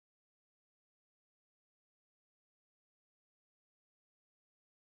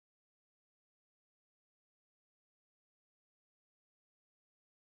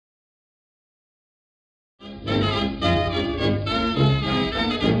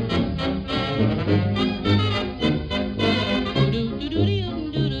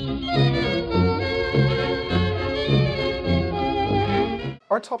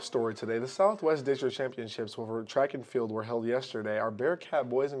Our top story today, the Southwest District Championships for track and field were held yesterday. Our Bearcat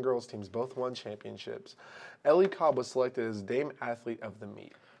boys and girls teams both won championships. Ellie Cobb was selected as Dame Athlete of the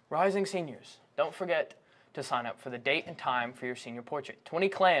Meet. Rising seniors, don't forget to sign up for the date and time for your senior portrait. 20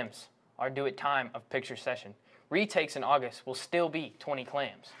 clams are due at time of picture session. Retakes in August will still be 20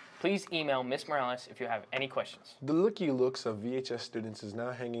 clams. Please email Ms. Morales if you have any questions. The Looky Looks of VHS students is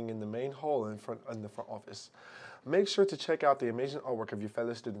now hanging in the main hall in the front office. Make sure to check out the amazing artwork of your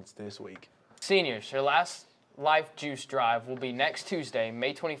fellow students this week. Seniors, your last Life Juice drive will be next Tuesday,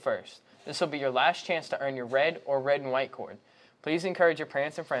 May 21st. This will be your last chance to earn your red or red and white cord. Please encourage your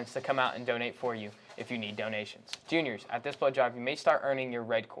parents and friends to come out and donate for you if you need donations. Juniors, at this blood drive, you may start earning your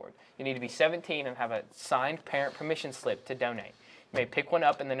red cord. You need to be 17 and have a signed parent permission slip to donate. You may pick one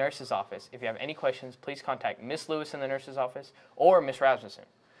up in the nurse's office. If you have any questions, please contact Miss Lewis in the nurse's office or Miss Rasmussen.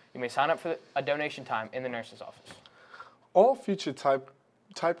 You may sign up for a donation time in the nurse's office. All future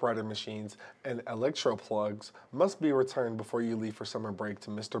typewriter machines and electro plugs must be returned before you leave for summer break to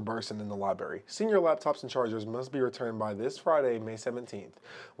Mr. Burson in the library. Senior laptops and chargers must be returned by this Friday, May 17th.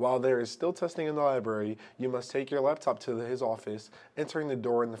 While there is still testing in the library, you must take your laptop to his office, entering the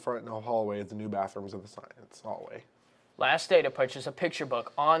door in the front hallway of the new bathrooms of the science hallway. Last day to purchase a picture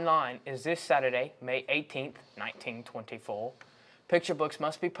book online is this Saturday, May 18th, 1924. Picture books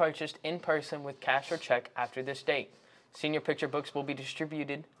must be purchased in person with cash or check after this date. Senior picture books will be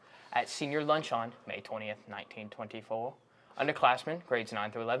distributed at Senior Lunch on May 20th, 1924. Underclassmen, grades 9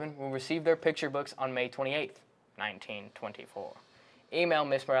 through 11, will receive their picture books on May 28th, 1924. Email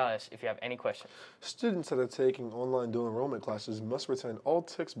Ms. Morales if you have any questions. Students that are taking online dual enrollment classes must return all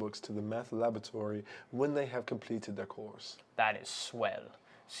textbooks to the math laboratory when they have completed their course. That is swell.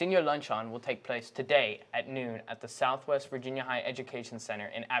 Senior Luncheon will take place today at noon at the Southwest Virginia High Education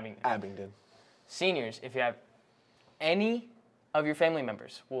Center in Abingdon. Seniors, if you have any of your family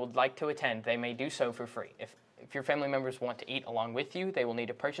members who would like to attend, they may do so for free. If your family members want to eat along with you, they will need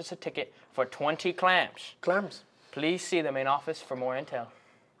to purchase a ticket for 20 clams. Clams. Please see the main office for more intel.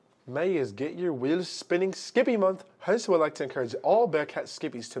 May is Get Your Wheels Spinning Skippy Month. Hosts would like to encourage all Bearcat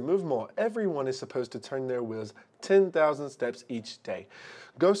Skippies to move more. Everyone is supposed to turn their wheels 10,000 steps each day.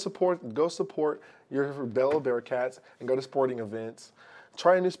 Go support your fellow Bearcats and go to sporting events.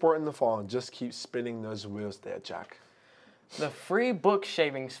 Try a new sport in the fall and just keep spinning those wheels there, Jack. The free book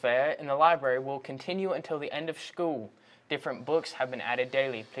shavings fair in the library will continue until the end of school. Different books have been added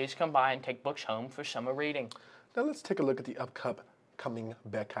daily. Please come by and take books home for summer reading. Now let's take a look at the upcoming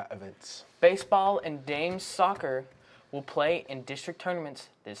Bearcat events. Baseball and Dames soccer will play in district tournaments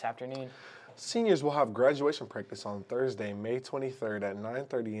this afternoon. Seniors will have graduation practice on Thursday, May 23rd at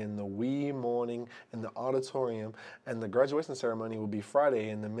 9:30 in the wee morning in the auditorium, and the graduation ceremony will be Friday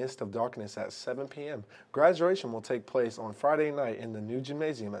in the midst of darkness at 7 p.m. Graduation will take place on Friday night in the new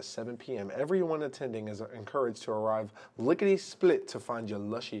gymnasium at 7 p.m. Everyone attending is encouraged to arrive lickety-split to find your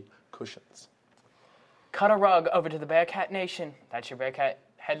lushy cushions. Cut a rug over to the Bearcat Nation. That's your Bearcat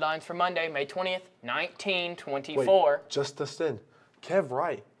headlines for Monday, May 20th, 1924. Wait, just in. Kev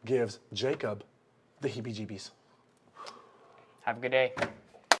Wright gives Jacob the heebie-jeebies. Have a good day.